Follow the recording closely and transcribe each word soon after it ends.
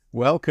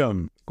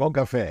Welcome, Con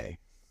Cafe,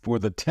 for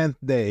the 10th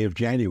day of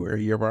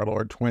January, year of our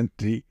Lord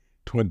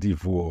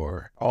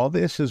 2024. All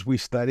this as we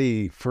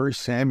study 1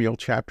 Samuel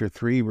chapter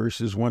 3,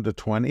 verses 1 to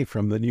 20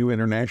 from the New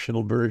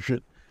International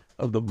Version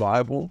of the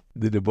Bible.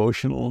 The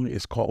devotional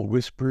is called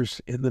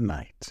Whispers in the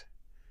Night.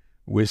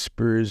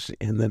 Whispers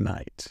in the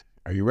Night.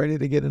 Are you ready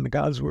to get into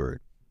God's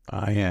Word?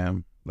 I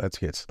am. Let's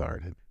get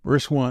started.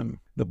 Verse 1,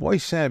 the boy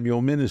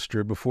Samuel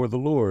ministered before the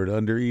Lord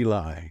under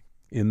Eli.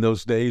 In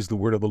those days the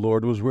word of the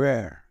Lord was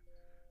rare.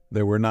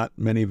 There were not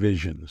many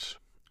visions.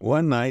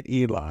 One night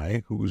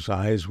Eli, whose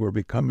eyes were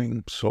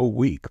becoming so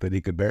weak that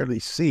he could barely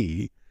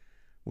see,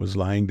 was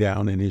lying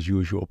down in his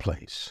usual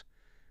place.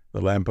 The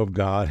lamp of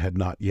God had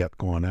not yet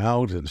gone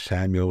out, and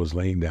Samuel was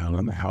laying down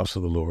in the house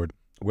of the Lord,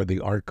 where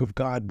the ark of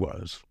God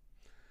was.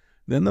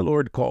 Then the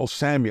Lord called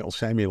Samuel.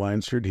 Samuel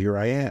answered, "Here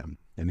I am."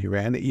 And he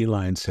ran to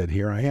Eli and said,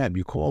 "Here I am,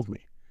 you called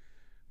me."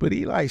 But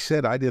Eli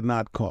said, "I did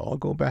not call.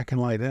 Go back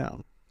and lie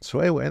down." So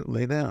I went and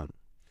lay down.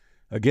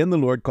 Again the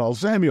Lord called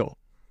Samuel.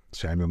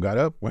 Samuel got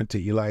up, went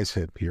to Eli, and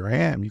said, "Here I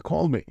am, you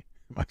called me."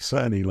 "My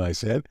son," Eli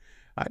said,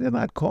 "I did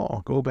not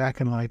call. Go back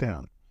and lie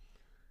down."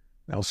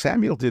 Now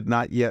Samuel did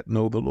not yet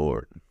know the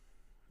Lord.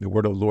 The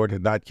word of the Lord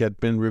had not yet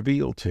been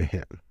revealed to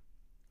him.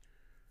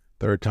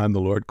 Third time the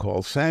Lord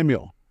called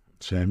Samuel.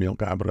 Samuel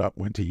got up,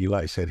 went to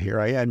Eli, said, "Here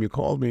I am, you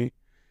called me."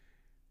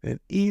 Then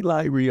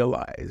Eli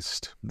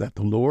realized that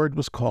the Lord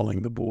was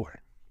calling the boy.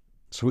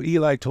 So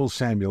Eli told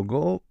Samuel,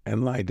 "Go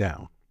and lie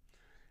down.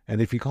 And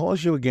if he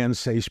calls you again,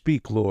 say,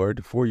 'Speak,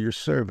 Lord, for your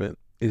servant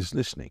is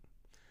listening.'"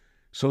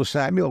 So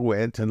Samuel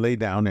went and lay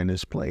down in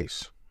his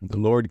place. The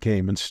Lord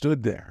came and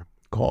stood there,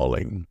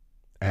 calling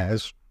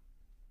as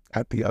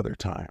at the other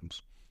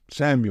times,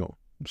 "Samuel,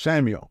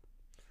 Samuel."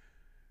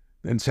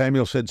 Then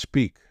Samuel said,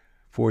 "Speak,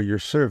 for your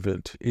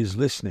servant is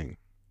listening."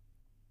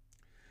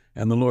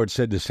 And the Lord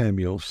said to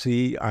Samuel,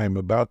 "See, I am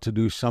about to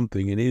do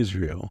something in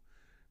Israel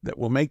that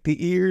will make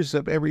the ears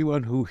of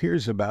everyone who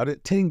hears about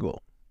it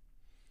tingle.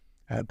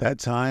 At that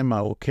time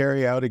I will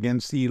carry out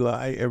against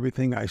Eli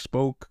everything I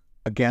spoke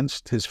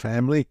against his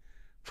family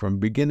from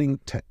beginning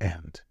to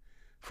end.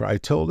 For I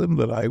told him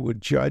that I would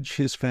judge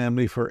his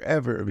family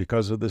forever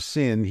because of the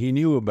sin he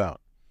knew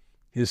about.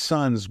 His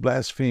sons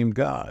blasphemed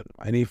God,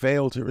 and he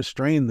failed to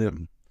restrain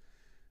them.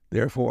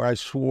 Therefore I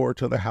swore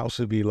to the house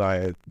of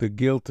Eli, the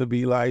guilt of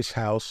Eli's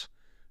house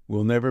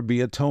will never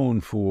be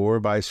atoned for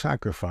by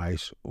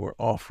sacrifice or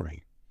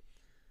offering."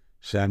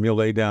 Samuel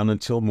lay down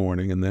until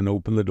morning and then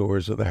opened the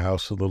doors of the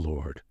house of the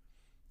Lord.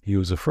 He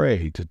was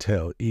afraid to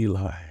tell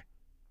Eli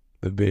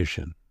the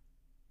vision.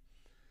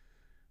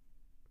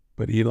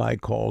 But Eli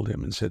called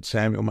him and said,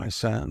 "Samuel, my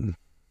son."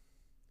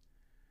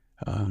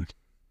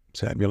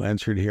 Samuel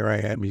answered, "Here I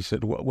am." He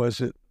said, "What was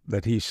it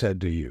that he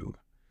said to you?"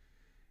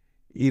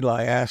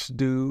 Eli asked,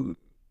 "Do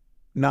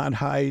not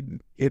hide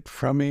it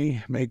from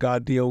me. May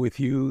God deal with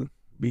you,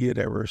 be it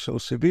ever so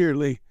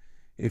severely,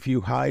 if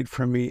you hide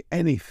from me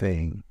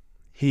anything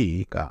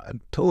he, God,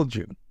 told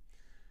you."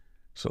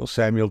 So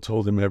Samuel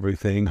told him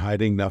everything,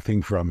 hiding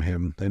nothing from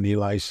him. Then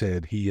Eli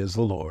said, "He is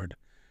the Lord.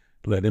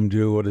 Let him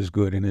do what is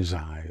good in his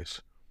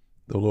eyes."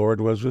 The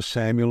Lord was with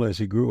Samuel as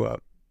he grew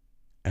up,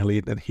 and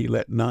he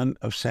let none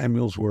of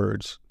Samuel's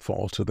words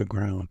fall to the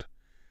ground.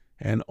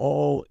 And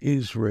all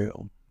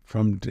Israel,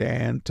 from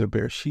Dan to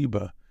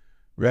Beersheba,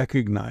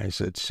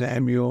 recognized that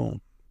Samuel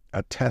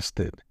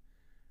attested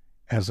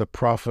as a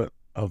prophet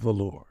of the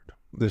Lord.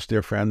 This,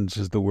 dear friends,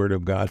 is the word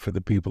of God for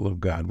the people of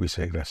God. We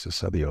say,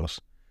 gracias a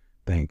Dios.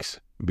 Thanks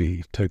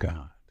be to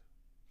God.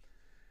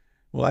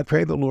 Well, I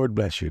pray the Lord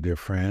bless you, dear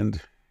friend,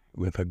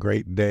 with a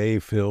great day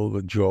filled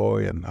with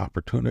joy and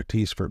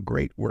opportunities for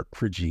great work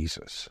for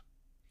Jesus.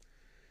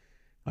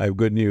 I have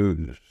good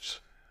news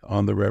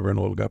on the Reverend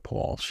Olga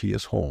Paul. She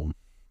is home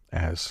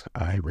as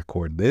I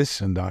record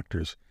this, and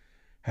doctors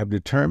have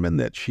determined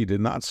that she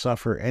did not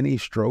suffer any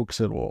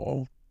strokes at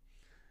all,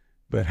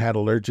 but had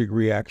allergic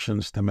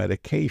reactions to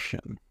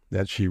medication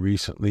that she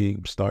recently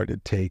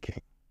started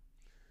taking.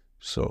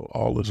 So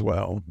all is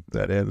well,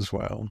 that ends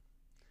well.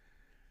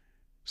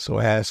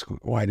 So ask,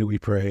 why do we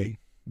pray?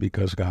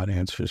 Because God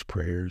answers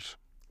prayers.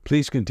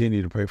 Please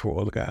continue to pray for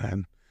Olga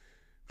and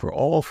for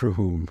all for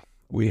whom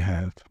we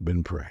have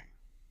been praying.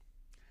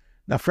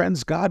 Now,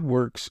 friends, God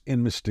works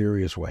in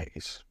mysterious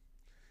ways.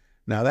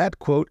 Now, that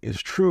quote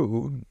is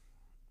true,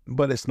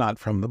 but it's not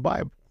from the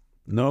Bible.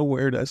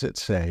 Nowhere does it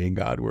say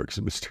God works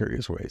in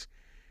mysterious ways.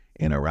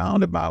 In a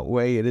roundabout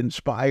way, it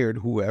inspired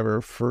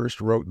whoever first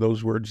wrote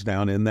those words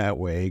down in that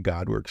way,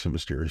 God works in a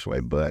mysterious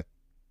way. But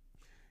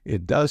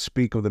it does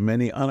speak of the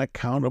many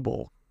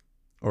unaccountable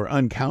or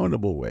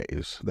uncountable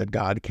ways that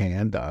God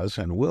can, does,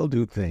 and will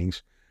do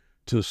things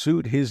to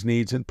suit his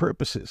needs and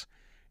purposes.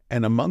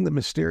 And among the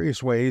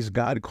mysterious ways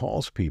God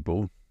calls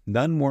people,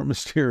 none more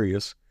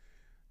mysterious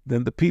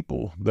than the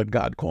people that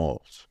God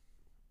calls.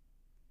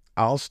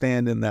 I'll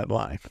stand in that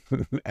line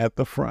at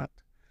the front,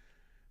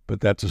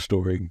 but that's a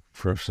story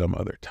for some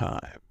other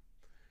time.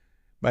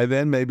 By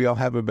then, maybe I'll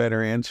have a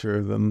better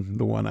answer than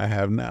the one I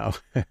have now.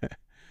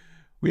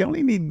 We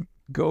only need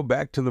go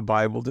back to the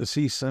Bible to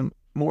see some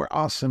more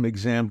awesome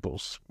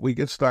examples. We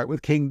could start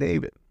with King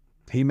David.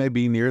 He may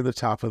be near the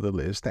top of the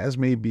list, as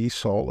may be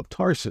Saul of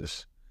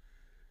Tarsus,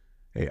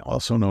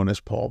 also known as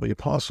Paul the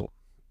Apostle.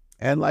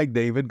 And like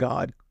David,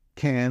 God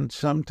can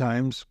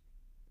sometimes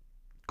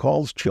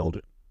calls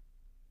children.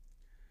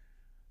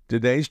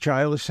 Today's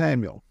child is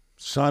Samuel,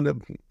 son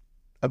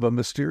of a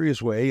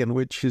mysterious way in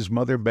which his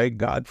mother begged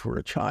God for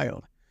a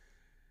child.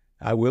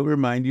 I will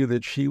remind you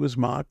that she was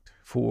mocked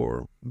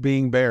for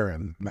being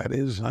barren, that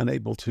is,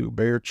 unable to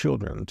bear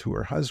children to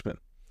her husband.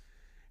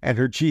 And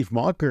her chief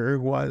mocker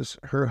was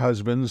her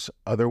husband's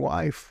other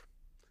wife.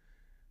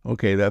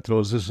 Okay, that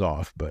throws us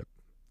off, but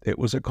it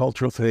was a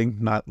cultural thing,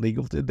 not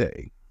legal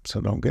today,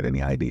 so don't get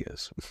any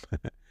ideas.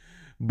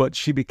 But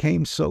she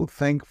became so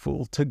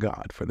thankful to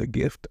God for the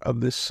gift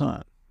of this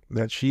son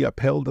that she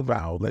upheld the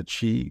vow that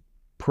she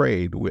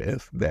prayed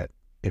with, that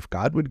if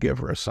God would give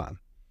her a son,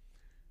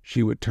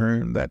 she would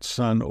turn that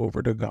son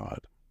over to God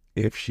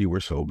if she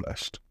were so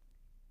blessed.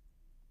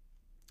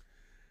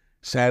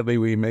 Sadly,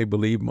 we may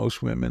believe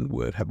most women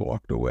would have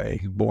walked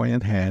away, boy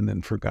in hand,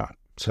 and forgot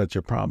such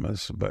a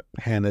promise, but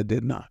Hannah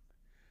did not.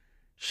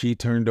 She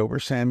turned over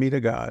Sammy to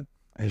God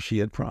as she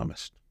had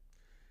promised.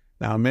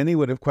 Now, many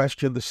would have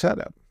questioned the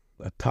setup.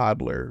 A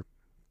toddler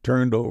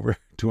turned over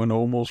to an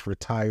almost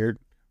retired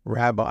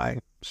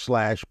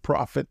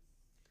rabbi/prophet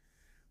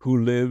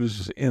who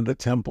lives in the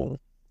temple.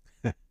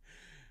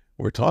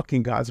 We're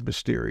talking God's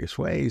mysterious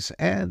ways,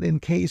 and in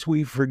case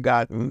we've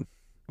forgotten,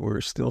 we're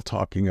still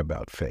talking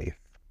about faith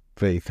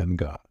in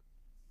God.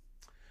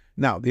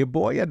 Now, the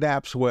boy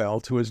adapts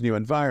well to his new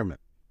environment.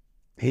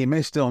 He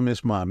may still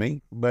miss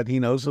mommy, but he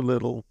knows a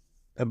little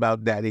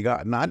about Daddy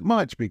God. Not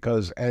much,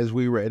 because as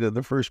we read in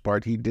the first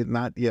part, he did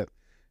not yet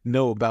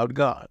know about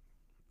God.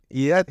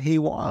 Yet he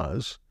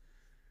was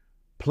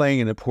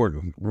playing an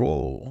important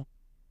role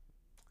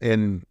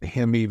in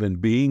him even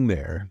being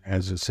there,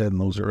 as it said in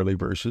those early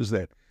verses,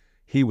 that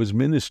he was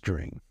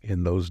ministering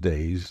in those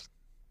days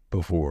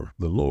before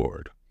the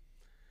Lord.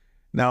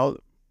 Now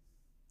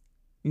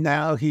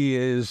he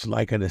is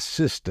like an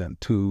assistant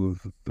to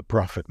the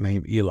prophet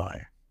named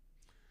Eli.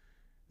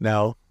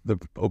 Now, the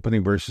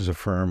opening verses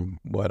affirm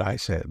what I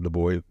said. The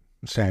boy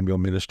Samuel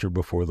ministered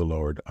before the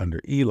Lord under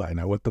Eli.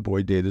 Now, what the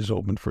boy did is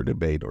open for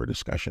debate or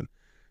discussion.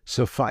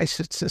 Suffice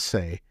it to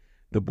say,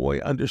 the boy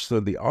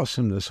understood the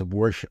awesomeness of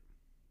worship.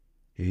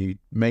 He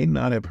may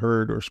not have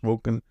heard or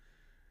spoken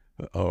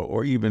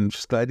or even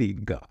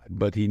studied God,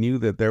 but he knew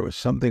that there was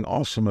something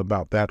awesome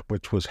about that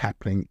which was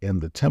happening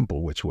in the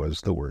temple, which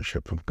was the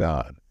worship of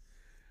God.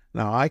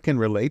 Now, I can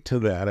relate to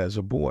that as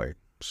a boy,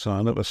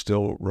 son of a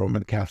still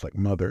Roman Catholic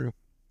mother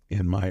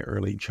in my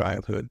early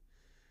childhood.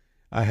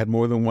 I had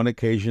more than one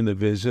occasion to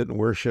visit and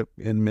worship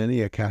in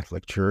many a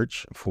Catholic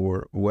church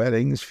for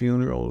weddings,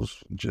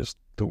 funerals, just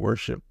to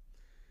worship.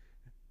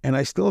 And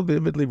I still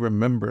vividly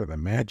remember the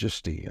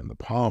majesty and the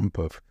pomp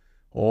of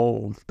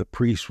all the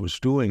priest was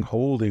doing,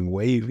 holding,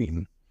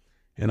 waving.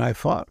 And I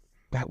thought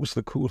that was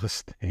the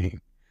coolest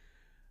thing.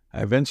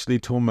 I eventually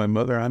told my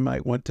mother I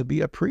might want to be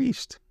a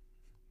priest.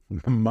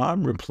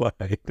 Mom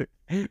replied,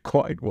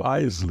 quite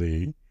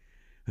wisely,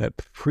 that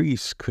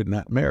priests could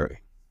not marry.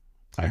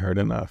 I heard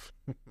enough.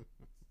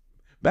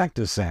 Back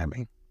to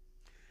Sammy.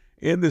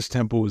 In this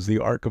temple was the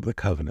Ark of the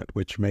Covenant,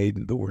 which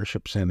made the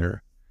worship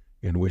center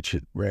in which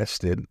it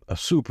rested a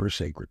super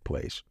sacred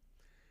place.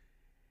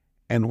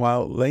 And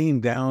while laying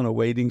down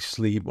awaiting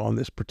sleep on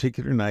this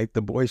particular night,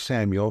 the boy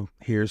Samuel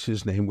hears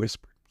his name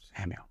whispered,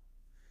 Samuel.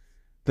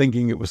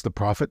 Thinking it was the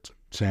prophet,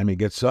 Sammy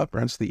gets up,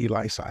 runs to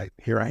Eli's side.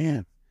 Here I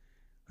am.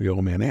 The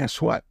old man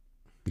asks, what?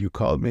 You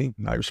called me?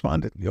 I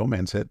responded. The old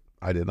man said,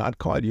 I did not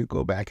call you.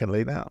 Go back and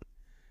lay down.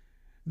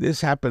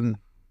 This happened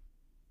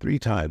 3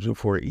 times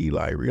before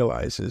Eli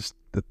realizes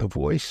that the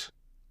voice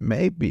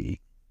may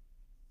be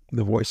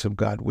the voice of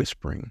God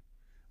whispering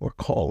or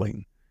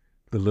calling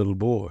the little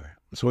boy.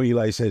 So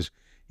Eli says,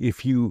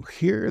 if you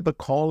hear the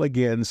call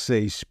again,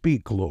 say,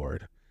 speak,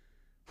 Lord,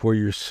 for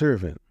your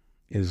servant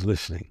is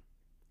listening.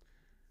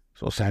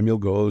 So Samuel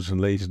goes and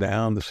lays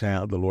down.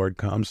 The Lord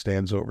comes,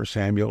 stands over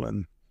Samuel,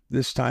 and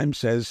this time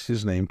says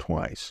his name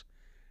twice.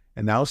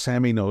 And now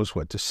Sammy knows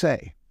what to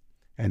say.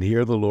 And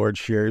here the Lord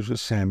shares with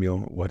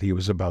Samuel what he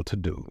was about to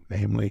do,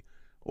 namely,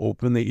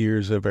 open the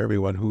ears of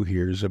everyone who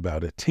hears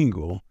about a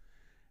tingle.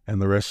 And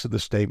the rest of the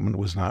statement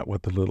was not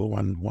what the little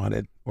one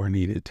wanted or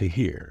needed to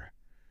hear.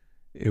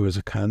 It was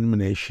a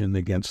condemnation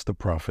against the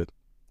prophet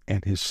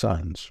and his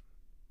sons,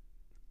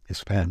 his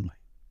family.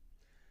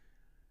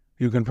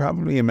 You can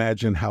probably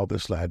imagine how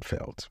this lad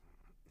felt.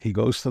 He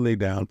goes to lay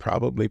down,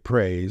 probably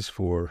prays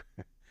for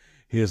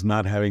his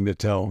not having to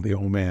tell the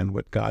old man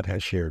what God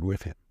has shared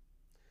with him.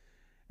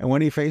 And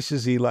when he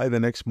faces Eli the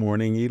next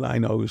morning, Eli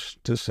knows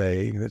to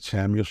say that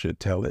Samuel should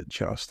tell it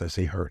just as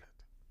he heard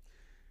it.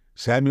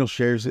 Samuel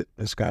shares it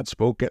as God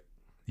spoke it.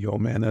 The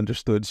old man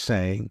understood,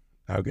 saying,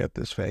 now get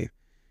this, Faith,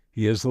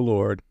 he is the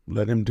Lord.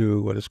 Let him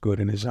do what is good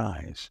in his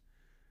eyes.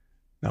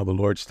 Now the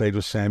Lord stayed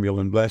with Samuel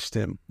and blessed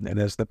him. And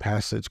as the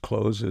passage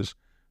closes,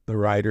 the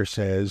writer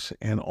says,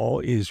 and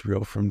all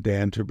Israel from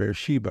Dan to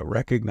Beersheba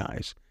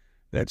recognized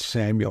that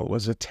Samuel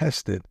was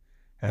attested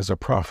as a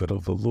prophet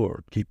of the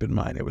Lord. Keep in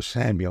mind, it was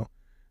Samuel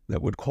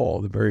that would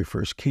call the very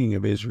first king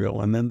of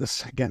Israel and then the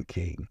second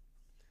king.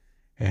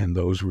 And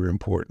those were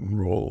important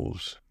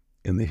roles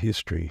in the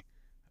history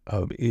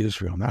of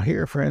Israel. Now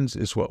here, friends,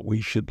 is what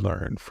we should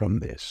learn from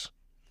this.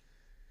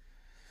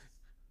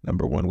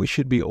 Number one, we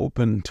should be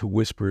open to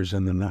whispers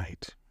in the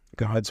night.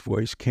 God's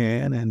voice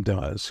can and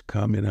does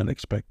come in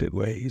unexpected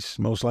ways,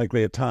 most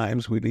likely at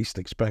times we least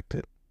expect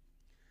it.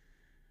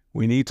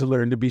 We need to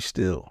learn to be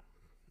still.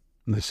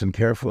 Listen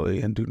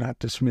carefully and do not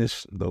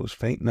dismiss those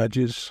faint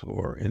nudges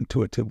or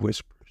intuitive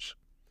whispers.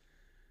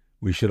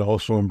 We should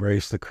also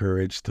embrace the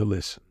courage to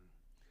listen.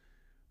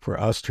 For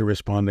us to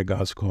respond to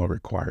God's call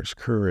requires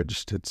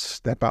courage to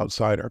step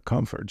outside our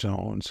comfort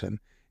zones and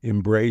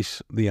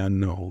embrace the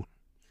unknown.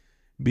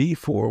 Be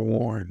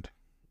forewarned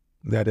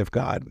that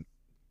God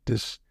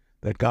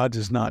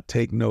does not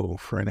take no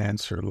for an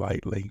answer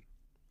lightly.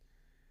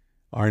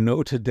 Our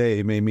no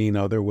today may mean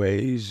other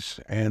ways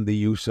and the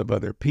use of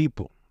other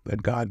people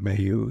that God may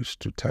use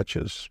to touch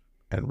us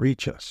and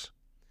reach us.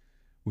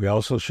 We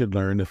also should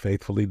learn to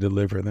faithfully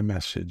deliver the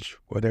message,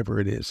 whatever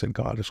it is that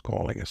God is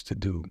calling us to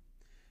do.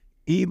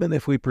 Even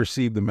if we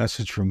perceive the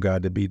message from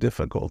God to be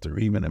difficult or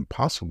even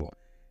impossible,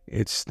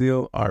 it's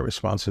still our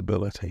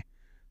responsibility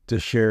to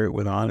share it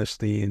with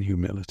honesty and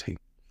humility,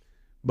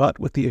 but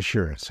with the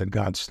assurance that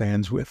God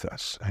stands with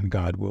us and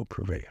God will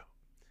prevail.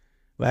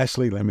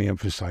 Lastly, let me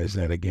emphasize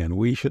that again.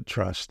 We should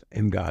trust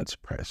in God's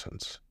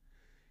presence.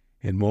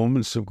 In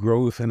moments of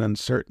growth and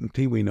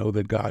uncertainty, we know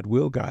that God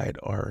will guide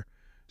our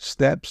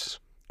steps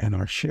and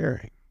our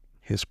sharing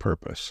His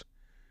purpose.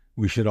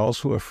 We should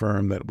also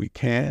affirm that we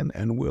can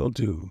and will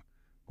do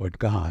what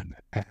God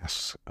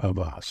asks of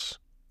us.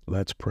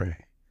 Let's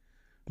pray.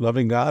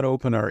 Loving God,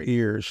 open our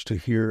ears to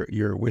hear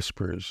your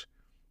whispers,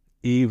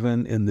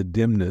 even in the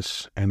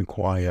dimness and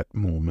quiet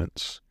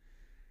moments.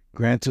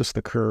 Grant us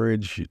the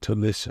courage to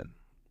listen,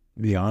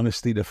 the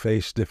honesty to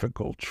face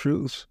difficult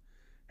truths,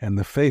 and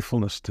the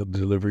faithfulness to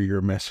deliver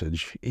your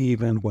message,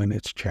 even when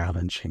it's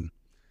challenging.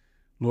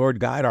 Lord,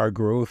 guide our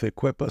growth,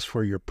 equip us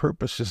for your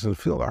purposes, and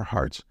fill our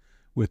hearts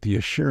with the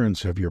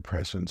assurance of your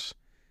presence.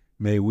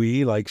 May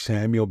we, like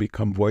Samuel,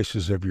 become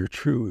voices of your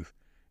truth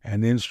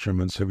and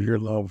instruments of your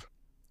love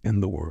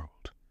in the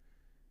world.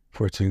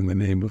 For it's in the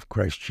name of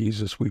Christ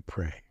Jesus we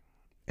pray.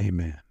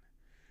 Amen.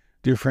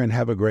 Dear friend,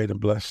 have a great and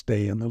blessed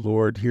day in the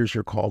Lord. Here's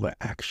your call to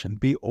action.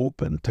 Be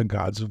open to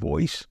God's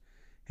voice.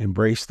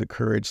 Embrace the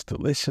courage to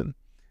listen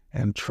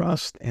and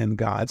trust in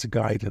God's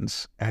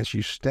guidance as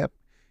you step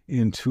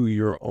into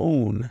your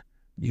own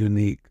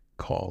unique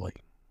calling.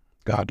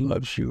 God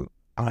loves you.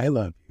 I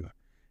love you.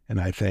 And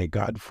I thank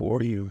God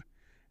for you.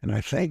 And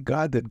I thank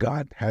God that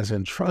God has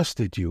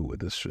entrusted you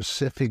with a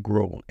specific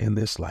role in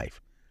this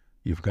life.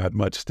 You've got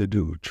much to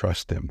do.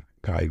 Trust Him.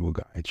 God will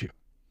guide you.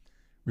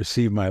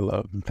 Receive my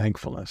love and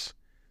thankfulness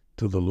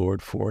to the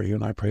Lord for you.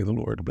 And I pray the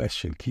Lord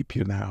bless you and keep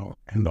you now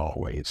and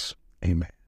always. Amen.